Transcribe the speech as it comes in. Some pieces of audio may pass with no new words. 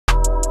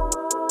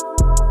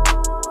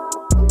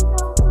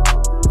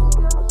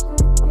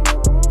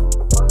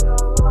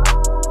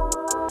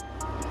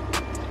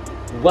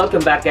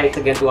welcome back guys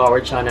again to our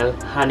channel,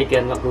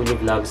 Haniken Makruni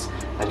Vlogs.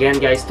 Again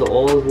guys, to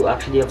all who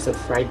actually have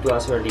subscribed to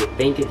us already,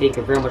 thank you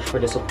very much for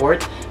the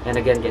support. And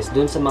again guys,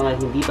 dun sa mga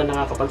hindi pa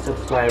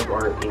nakakapag-subscribe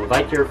or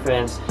invite your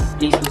friends,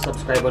 please do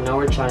subscribe on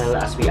our channel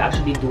as we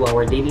actually do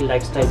our daily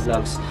lifestyle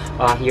vlogs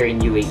here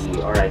in UAE.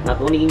 Alright, not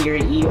only in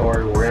UAE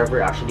or wherever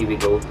actually we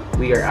go,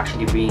 we are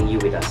actually bringing you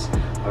with us.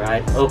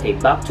 Alright, okay,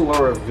 back to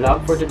our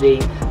vlog for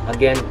today.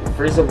 Again,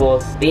 first of all,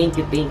 thank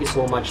you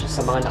so much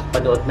sa mga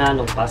nakapanood na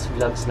nung past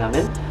vlogs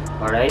namin.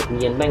 Alright,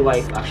 me and my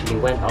wife actually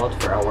went out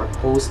for our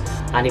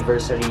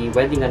post-anniversary,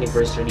 wedding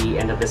anniversary,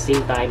 and at the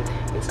same time,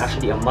 it's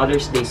actually a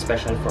Mother's Day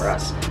special for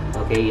us.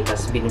 Okay, it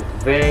has been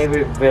very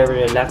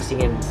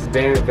relaxing and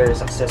very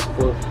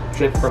successful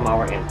trip from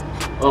our end.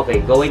 Okay,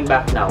 going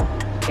back now,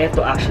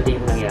 eto actually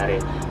yung nangyari.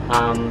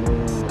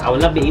 I will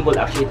not be able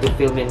actually to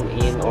film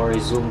in or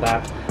zoom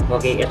back.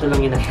 Okay, eto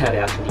lang yung nangyari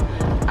actually.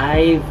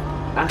 I've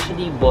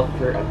actually bought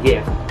her a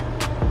gift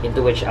into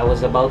which I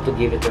was about to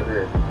give it to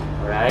her.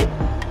 Alright?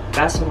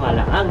 Kaso nga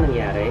lang, ang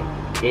nangyari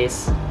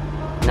is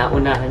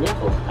naunahan niya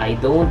ako. I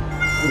don't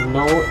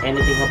know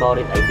anything about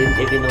it. I didn't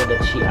even know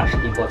that she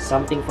actually bought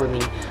something for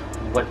me,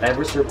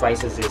 whatever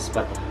surprises is.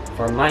 But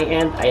for my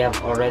end, I have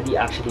already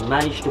actually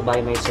managed to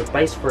buy my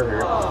surprise for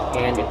her,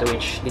 and into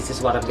which this is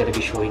what I'm gonna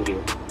be showing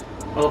you.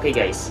 Okay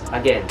guys,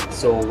 again,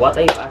 so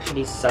what I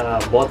actually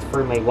bought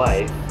for my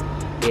wife,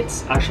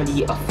 it's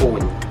actually a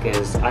phone,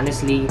 because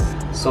honestly,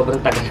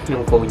 sobrang tagal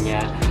ng phone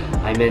niya.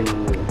 I mean,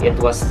 it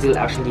was still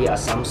actually a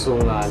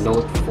Samsung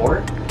Note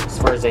 4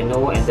 as far as I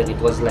know, and then it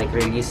was like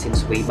released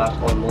since way back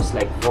almost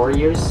like 3-4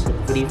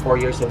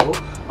 years ago.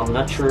 I'm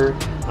not sure.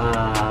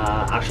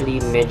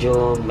 Actually,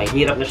 medyo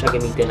mahirap na siya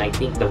gamitin. I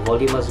think the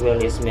volume as well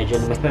is medyo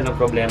mayroon ng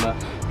problema.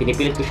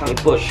 Pinipilit ko siyang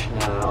i-push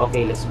na,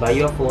 okay, let's buy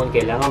you a phone.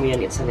 Kailangan mo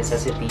yan. It's a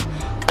necessity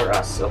for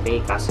us.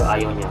 Okay, kaso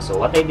ayaw niya. So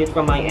what I did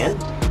from my end,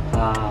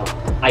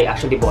 I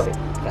actually bought it.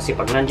 Kasi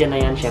pag nandyan na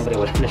yan, syempre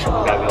wala na siyang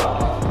magagawa.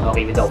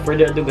 Okay, without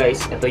further ado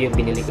guys, ito yung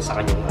binili ko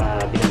sa kanya.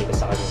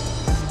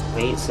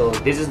 Okay, so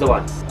this is the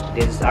one.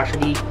 This is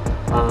actually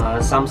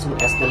Samsung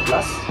S10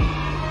 Plus.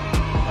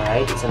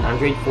 Alright, it's an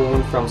Android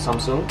phone from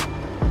Samsung.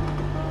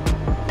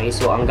 Okay,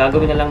 so ang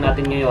gagawin na lang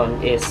natin ngayon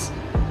is,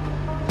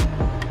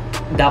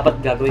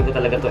 dapat gagawin ko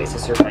talaga to is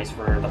a surprise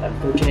for her, but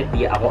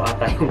unfortunately ako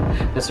ata yung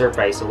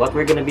na-surprise. So what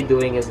we're gonna be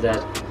doing is that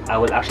I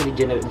will actually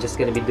just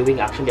gonna be doing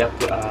actually a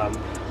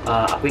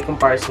quick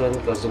comparison,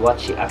 because what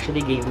she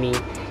actually gave me,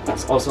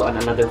 it's also on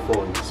another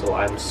phone. So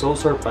I'm so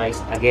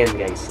surprised again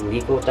guys,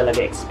 hindi ko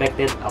talaga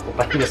expected, ako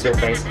pa yung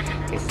na-surprise,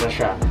 it's na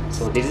siya.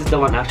 So this is the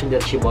one actually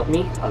that she bought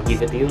me. I'll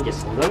give it to you,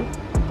 just hold on.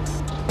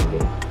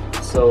 Okay,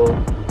 so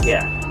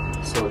yeah,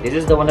 so this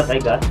is the one that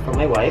I got from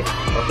my wife.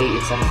 Okay,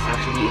 it's an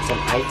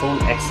iPhone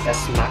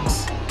XS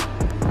Max.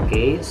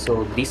 Okay,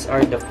 so these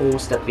are the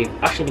phones that we've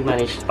actually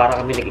managed. Para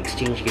kami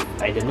nag-exchange gift,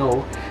 I don't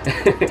know.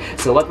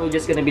 So what we're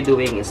just gonna be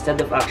doing,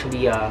 instead of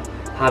actually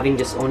having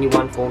just only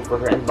one phone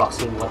for her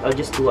unboxing, what I'll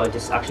just do, I'll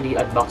just actually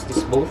unbox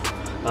this both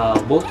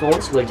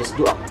phones. We'll just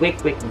do a very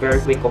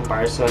quick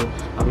comparison.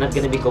 I'm not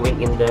gonna be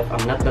going in depth.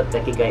 I'm not that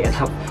techie guy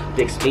enough to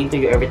explain to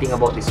you everything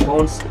about these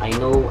phones. I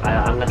know,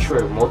 I'm not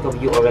sure, most of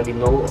you already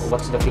know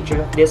what's the feature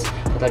of this,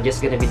 but I'm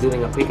just gonna be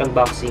doing a quick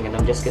unboxing, and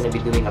I'm just gonna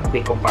be doing a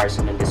quick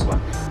comparison on this one.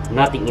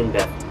 Nothing in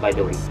depth, by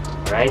the way.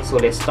 Alright, so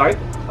let's start.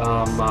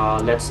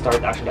 Let's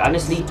start actually.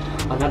 Honestly,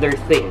 another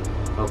thing,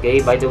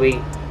 okay, by the way,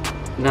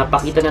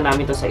 napakita na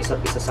namin to sa isa't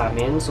isa sa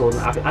amin. So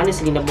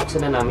honestly,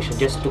 nabuksan na namin siya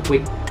just to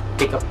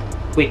take a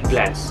quick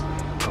glance,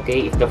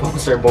 okay, if the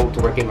phones are both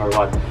working or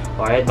what.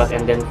 Alright, but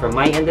and then from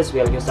my end as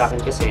well, yung sa akin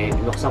kasi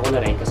binuksan ko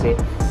na rin kasi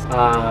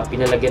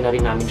pinalagyan na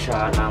rin namin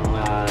siya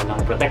ng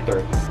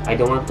protector. I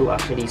don't want to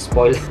actually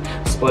spoil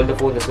the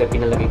phone, that's why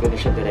pinalagay ko na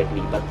siya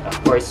directly. But of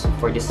course,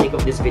 for the sake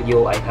of this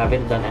video, I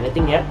haven't done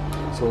anything yet.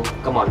 So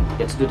come on,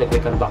 let's do the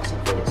quick unboxing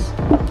for this.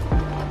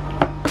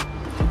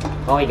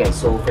 Okay guys,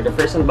 so for the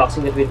first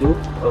unboxing that we do,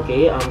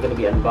 okay, I'm gonna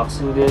be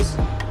unboxing this,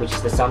 which is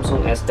the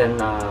Samsung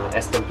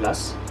S10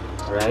 Plus.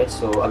 Alright,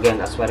 so again,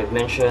 as what I've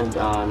mentioned,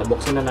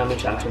 nabuksan na namin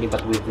siya actually,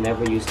 but we've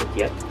never used it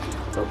yet.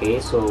 Okay,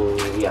 so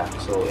yeah,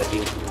 so I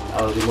think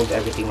I'll remove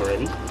everything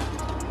already.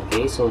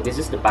 Okay, so this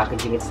is the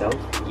packaging itself.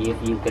 If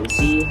you can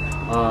see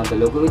the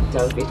logo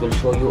itself, it will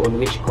show you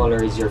on which color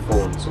is your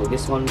phone. So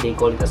this one, they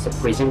call it as a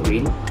prism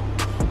green.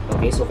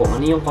 Okay, so kung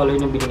ano yung color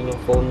ng binili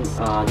yung phone,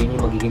 yun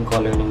yung magiging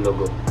color ng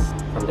logo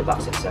from the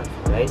box itself.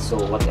 Alright, so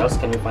what else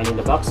can we find in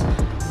the box?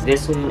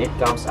 This one, it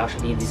comes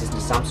actually, this is the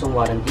Samsung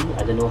warranty.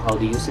 I don't know how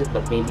to use it,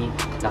 but maybe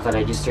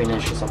naka-register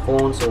na siya sa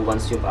phone. So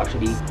once you've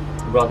actually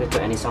brought it to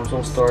any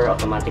Samsung store,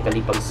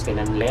 automatically pag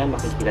scanan nila yan,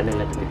 makikita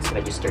nila that it's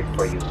registered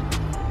for you.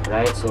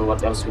 Right, so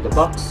what else with the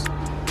box?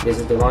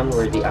 This is the one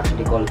where they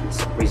actually call it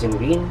prism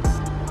green.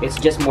 It's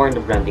just more in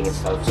the branding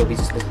itself. So this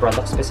is the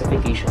product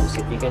specifications.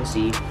 If you can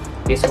see,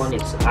 this one,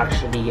 it's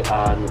actually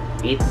an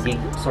 8 gig,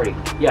 sorry,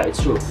 yeah, it's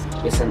true.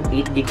 It's an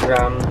 8 gig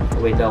RAM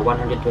with a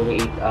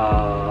 128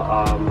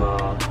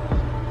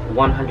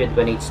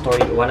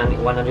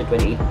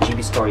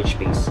 GB storage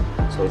space.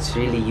 So it's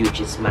really huge,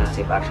 it's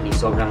massive actually.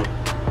 Sobrang,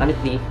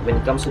 honestly, when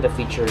it comes to the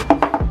feature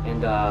and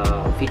the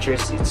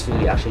features, it's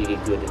really actually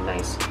good and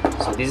nice.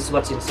 So this is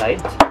what's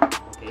inside.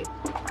 Okay,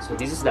 so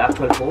this is the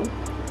actual phone,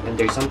 and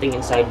there's something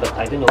inside, but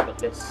I don't know.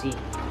 But let's see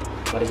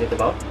what is it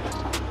about.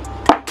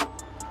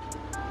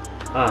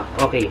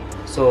 Okay.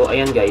 So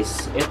ayan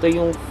guys, ito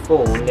yung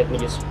phone. Let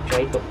me just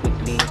try to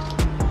quickly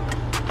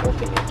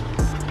open it.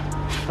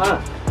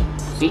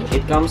 See,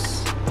 it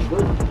comes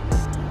good.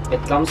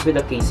 It comes with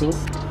a casing.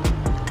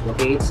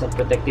 Okay, it's a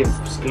protective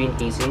screen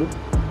casing.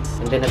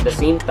 And then at the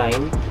same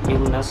time,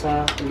 yung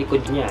nasa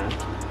likod niya,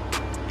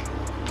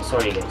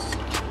 sorry guys.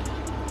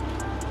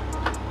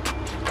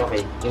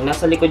 Okay, yung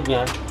nasa likod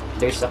niya,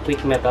 there's a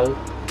quick metal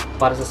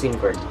para sa SIM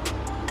card.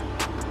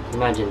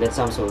 Imagine, that's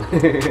Samsung.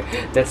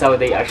 That's how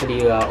they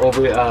actually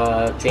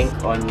think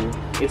on,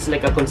 it's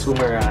like a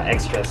consumer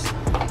extras.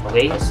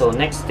 Okay, so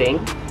next thing,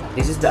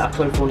 this is the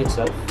actual phone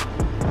itself.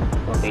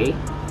 Okay,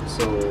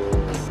 so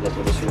let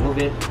me just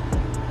remove it.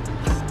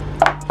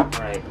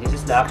 Alright, this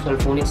is the actual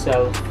phone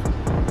itself.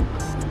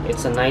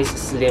 It's a nice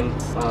slim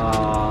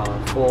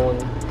phone,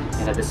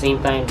 and at the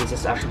same time, this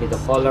is actually the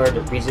color,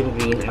 the prism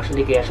green.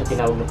 Actually, kaya siya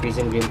tinawag na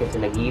prism green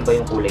kasi nag-iiba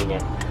yung kulay niya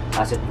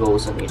as it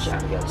goes on each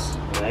angles.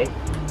 Alright,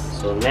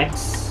 so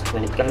next,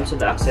 when it comes to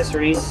the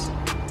accessories,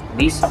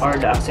 these are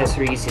the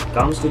accessories. It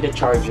comes with a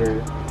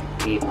charger.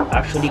 It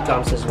actually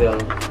comes as well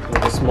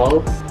with a small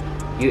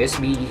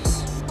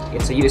USBs.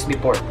 It's a USB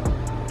port.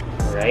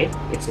 Alright,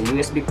 it's a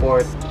USB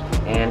port,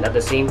 and at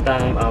the same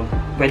time,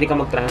 pwede ka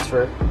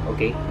mag-transfer,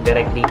 okay,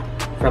 directly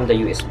from the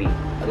USB.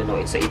 I don't know.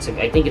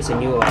 I think it's a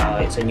new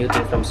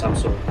thing from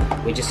Samsung,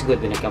 which is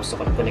good when it comes to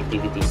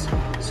connectivities.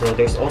 So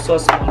there's also a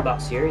small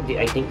box here.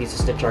 I think this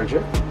is the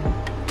charger.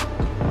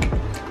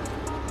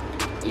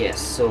 Yes.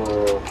 So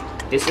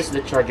this is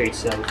the charger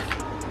itself.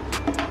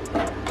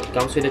 It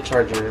comes with a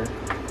charger,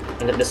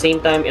 and at the same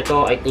time,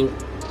 ito I think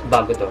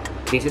bago to.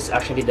 This is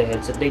actually the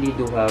headset they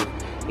do have.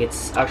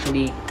 It's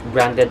actually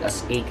branded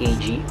as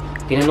AKG.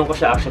 Tinanong ko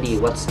siya actually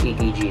what's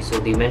AKG. So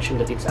they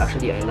mentioned that it's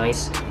actually a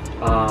nice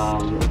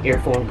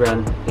earphone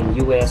brand in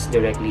US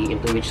directly,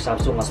 into which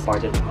Samsung has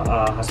part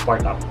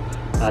up.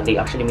 They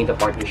actually made a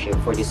partnership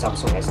for the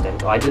Samsung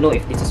S10. So I don't know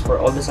if this is for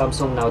all the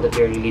Samsung now that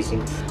they're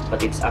releasing,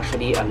 but it's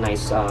actually a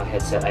nice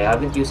headset. I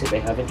haven't used it.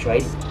 I haven't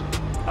tried.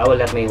 I will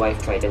let my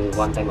wife try it, and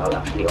one time I'll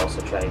actually also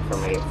try it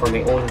for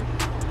my own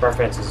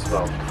preferences as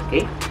well.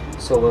 Okay.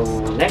 So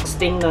next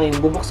thing na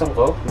yung bubuksan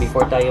ko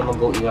before tayo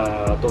mag-go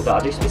to the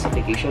other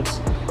specifications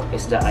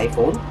is the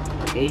iPhone.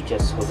 Okay,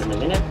 just hold on a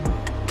minute.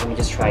 Let me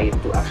just try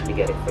to actually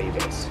get it for you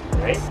guys.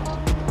 Alright?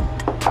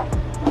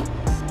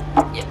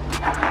 Yeah.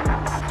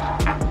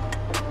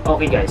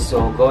 Okay guys,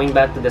 so going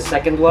back to the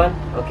second one.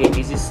 Okay,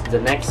 this is the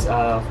next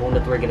phone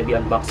that we're gonna be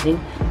unboxing.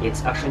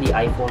 It's actually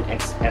iPhone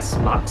XS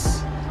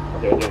Max.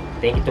 Okay, again,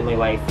 thank you to my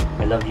wife.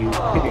 I love you.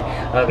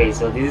 Okay,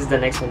 so this is the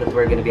next one that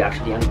we're gonna be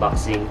actually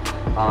unboxing.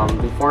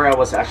 Before I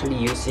was actually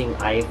using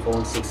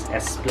iPhone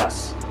 6s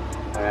Plus.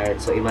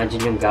 Alright, so imagine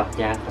yung gap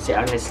niya. Kasi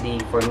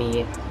honestly, for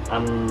me,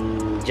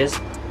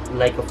 just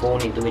like a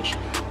phone into which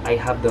I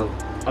have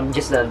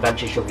just the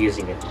advantage of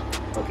using it.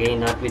 Okay,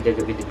 not with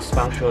its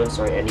functions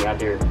or any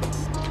other,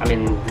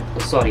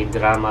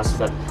 dramas,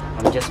 but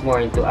I'm just more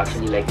into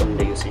actually like on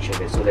the usage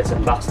of it. So let's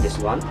unbox this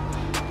one.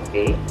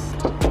 Okay.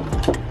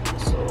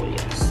 So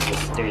yes,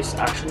 there's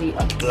actually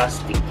a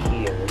plastic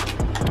here.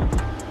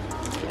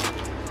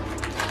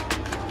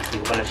 Hindi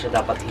ko pala siya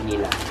dapat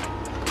hinila.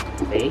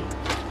 Okay.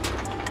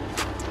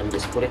 And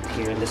just put it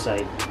here on the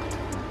side.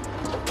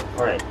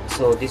 Alright,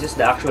 so this is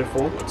the actual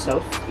phone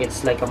itself.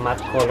 It's like a matte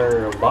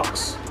color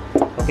box.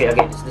 Okay,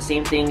 again, it's the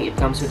same thing. It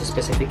comes with the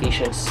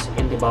specifications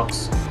in the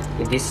box.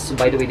 This,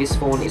 by the way, this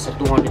phone is a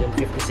 256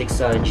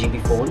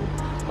 GB phone.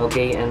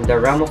 Okay, and the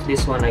RAM of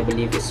this one, I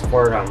believe, is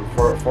 4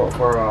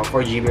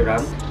 GB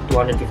RAM,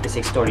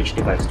 256 storage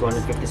device,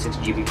 256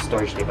 GB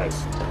storage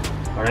device.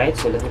 Alright,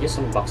 so let me just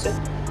unbox it.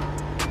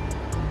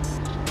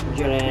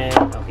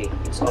 Okay,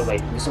 it's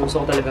alright. Gusto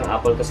ko talagang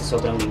Apple kasi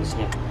sobrang linis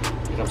niya.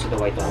 It comes with the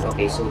white one.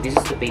 Okay, so this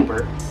is the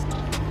paper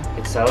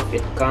itself.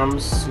 It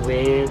comes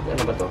with,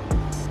 ano ba to?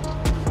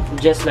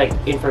 Just like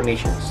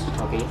informations.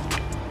 Okay,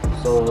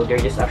 so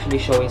they're just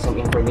actually showing some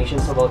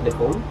informations about the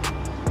phone.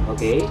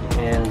 Okay,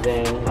 and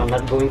then I'm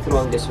not going through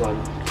on this one.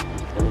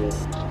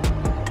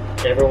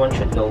 Everyone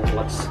should know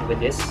what's with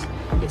this.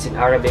 It's in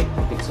Arabic.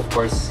 It's of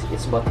course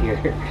it's bought here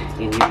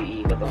in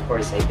UAE, but of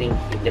course I think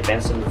it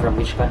depends on from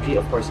which country.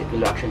 Of course, it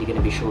will actually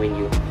gonna be showing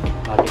you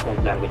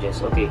different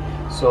languages. Okay,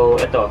 so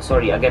ito,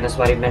 sorry again, as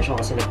what I mentioned,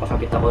 kasi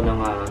nagpakabit ako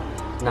ng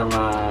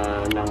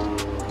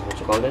what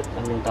you call it?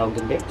 Anong tawag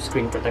dun there?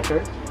 Screen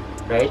protector,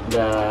 right?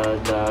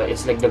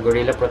 It's like the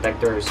Gorilla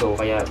Protector, so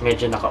kaya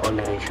medyo naka-on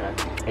na rin siya.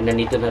 And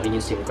nandito na rin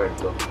yung SIM card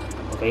ko.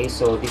 Okay,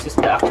 so this is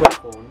the actual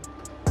phone.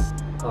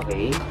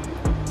 Okay,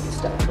 this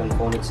is the actual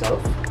phone itself.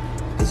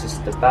 This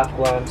is the back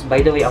ones. By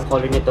the way, ang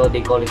color nito,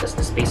 they call it as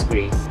the space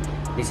gray.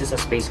 This is a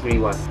space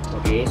gray one.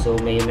 Okay, so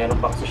meron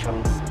pa kasi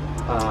siyang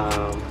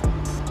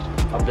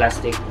a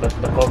plastic, but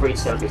the cover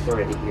itself is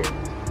already here.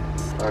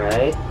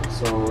 Alright,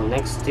 so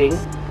next thing,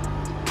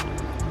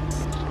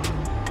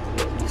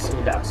 these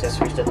are the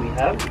accessories that we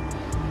have.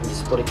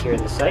 Just put it here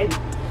on the side.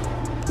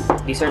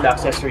 These are the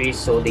accessories,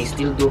 so they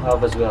still do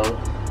have as well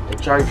the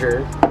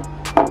charger.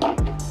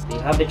 They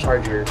have the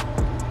charger,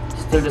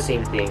 still the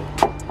same thing.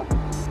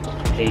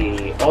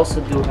 They also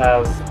do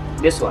have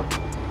this one.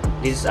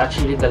 This is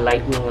actually the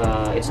lightning,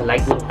 it's a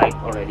lightning type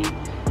already,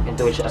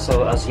 into which,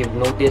 so as you've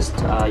noticed,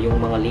 yung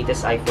mga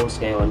latest iPhones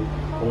ngayon,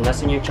 kung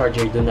nasa yung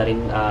charger, doon na rin,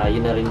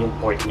 yun na rin yung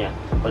port niya.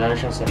 Wala na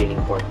siyang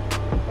sariling port.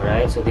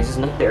 Alright, so this is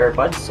not the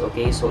AirPods,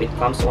 okay? So it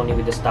comes only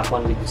with the stock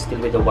one, still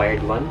with the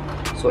wired one.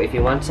 So if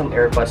you want some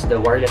AirPods, the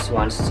wireless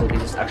ones, so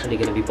this is actually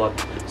gonna be bought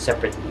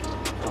separately.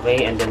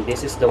 Okay, and then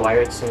this is the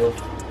wire itself.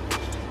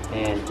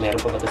 And meron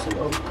pa ba ito sa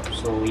loob?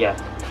 So yeah,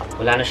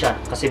 wala na siya.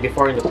 Kasi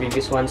before, in the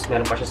previous ones,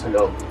 meron pa siya sa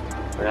loob.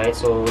 Alright,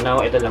 so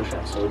now ito lang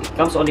siya. So it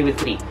comes only with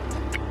 3.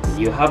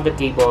 You have the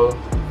cable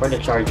for the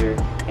charger,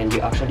 and you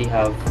actually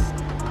have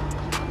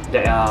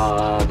the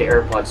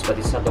AirPods,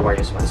 but it's not the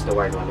wireless one, it's the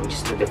wired one, which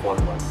is the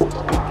default one.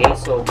 Okay,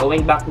 so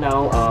going back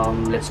now,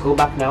 let's go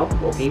back now,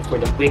 okay,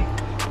 for the quick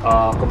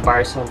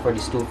comparison for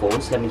these two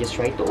phones. Let me just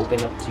try to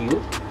open up to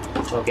you.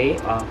 Okay,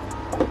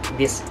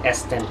 this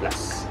S10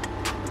 Plus.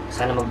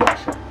 Sana magbuka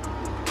siya.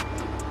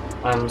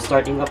 I'm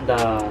starting up the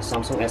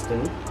Samsung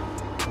S10.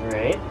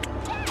 Alright.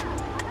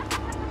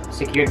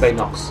 Secured by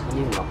Knox.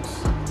 Ano yung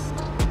Knox?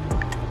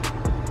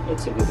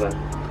 It's a good one.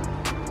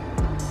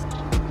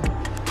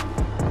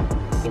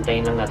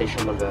 Hintayin lang natin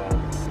siya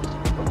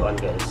mag-on,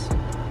 guys.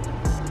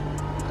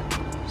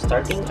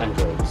 Starting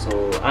Android.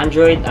 So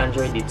Android,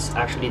 it's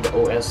actually the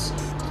OS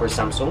for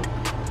Samsung.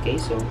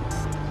 Okay, so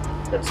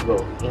let's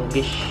go.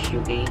 English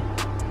UK,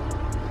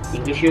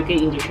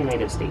 English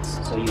United States.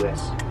 So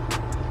US.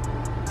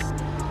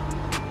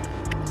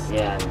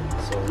 Yeah.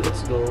 So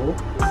let's go.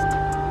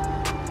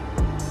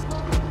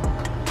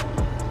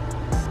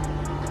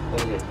 What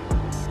is it?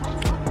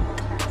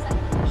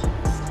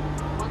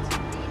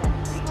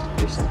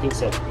 There's something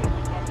set here.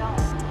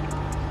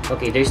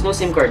 Okay, there's no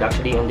SIM card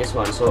actually on this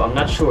one, so I'm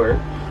not sure.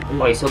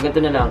 Okay, so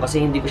ganito na lang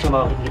kasi hindi ko siya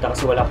makikita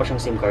kasi wala pa siyang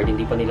SIM card.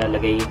 Hindi pa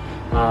nilalagay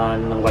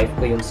ng wife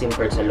ko yung SIM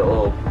card sa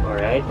loob.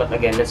 Alright, but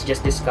again, let's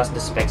just discuss the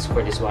specs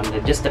for this one.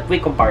 Just a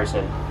quick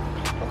comparison.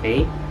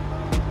 Okay.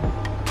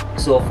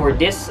 So for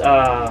this,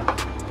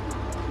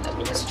 let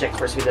me just check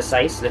first with the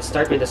size. Let's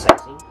start with the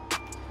sizing.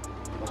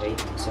 Okay,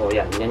 so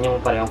yan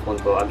yung parehong phone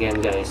ko.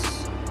 Again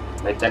guys,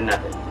 baliktad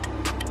natin.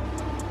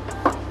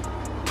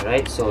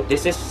 Alright, so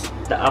this is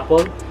the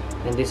Apple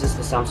and this is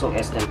the Samsung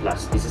S10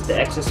 Plus. This is the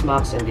XS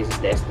Max and this is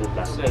the S10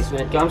 Plus. So guys,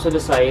 when it comes to the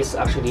size,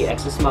 actually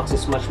XS Max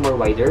is much more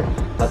wider,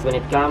 but when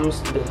it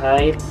comes to the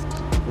height,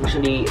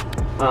 actually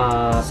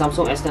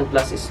Samsung S10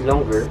 Plus is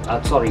longer,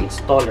 it's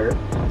taller,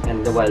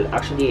 and well,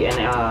 actually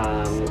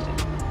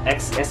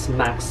XS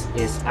Max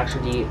is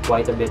actually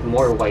quite a bit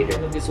more wider.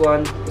 This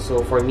one,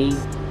 so for me,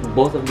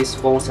 both of these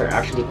phones are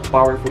actually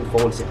powerful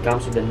phones. It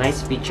comes with the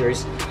nice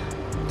features.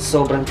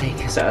 Sobrang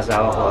thank you sa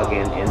asawa ko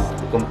again, and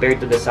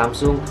compared to the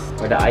Samsung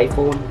or the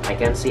iPhone, I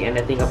can't say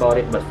anything about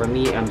it, but for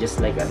me, I'm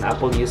just like an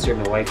Apple user.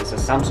 My wife is a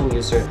Samsung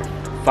user.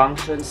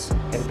 Functions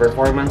and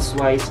performance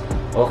wise,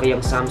 okay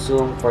yung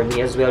Samsung. For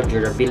me as well,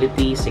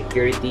 durability,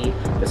 security,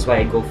 that's why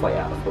I go for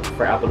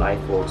Apple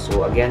iPhone.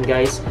 So again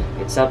guys,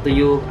 it's up to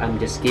you. I'm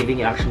just giving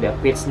you actually a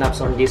quick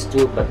snaps on these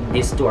two, but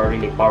these two are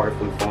really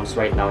powerful phones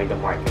right now in the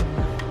market.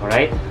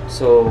 Alright,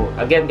 so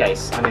again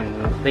guys,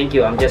 thank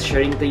you. I'm just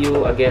sharing to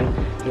you again,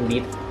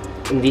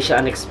 hindi siya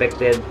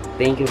unexpected.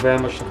 Thank you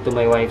very much to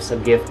my wife sa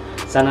gift.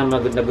 Sana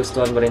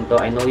nagustuhan mo rin to.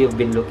 I know you've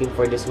been looking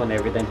for this one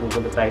every time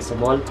pumunta tayo sa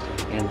mall,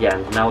 and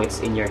yan, now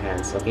it's in your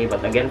hands. Okay,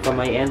 but again from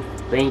my end,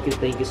 thank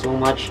you so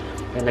much.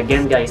 And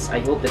again guys,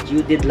 I hope that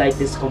you did like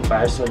this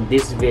comparison,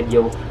 this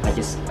video. I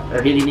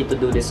really need to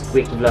do this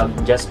quick vlog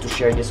just to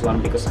share this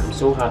one because I'm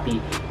so happy,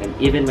 and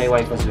even my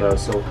wife as well.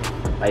 So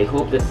I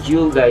hope that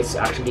you guys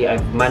actually,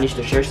 I've managed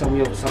to share some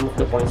of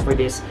the points for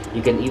this.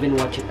 You can even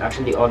watch it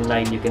actually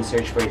online. You can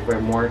search for it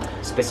for more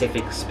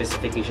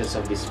specifications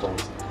of these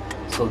phones.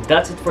 So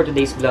that's it for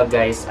today's vlog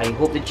guys. I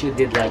hope that you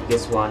did like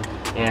this one,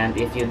 and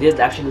if you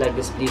did actually like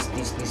this, please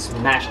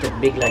smash that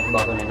big like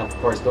button, and of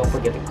course don't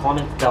forget to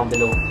comment down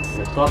below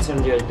your thoughts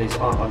on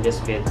this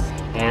vid.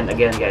 And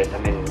again guys,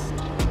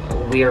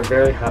 we are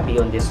very happy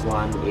on this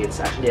one. It's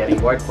actually a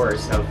reward for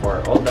ourselves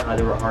for all the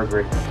other hard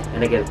work.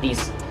 And again,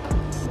 please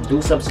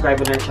do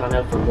subscribe on our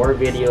channel for more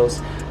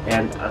videos,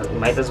 and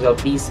might as well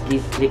please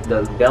click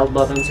the bell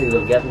button so you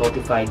will get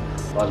notified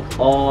on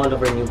all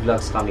of our new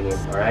vlogs coming in.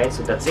 Alright,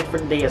 so that's it for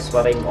today. As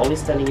what I'm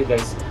always telling you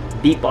guys,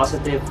 be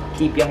positive,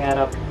 keep your head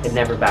up, and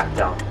never back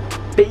down.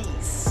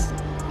 Peace.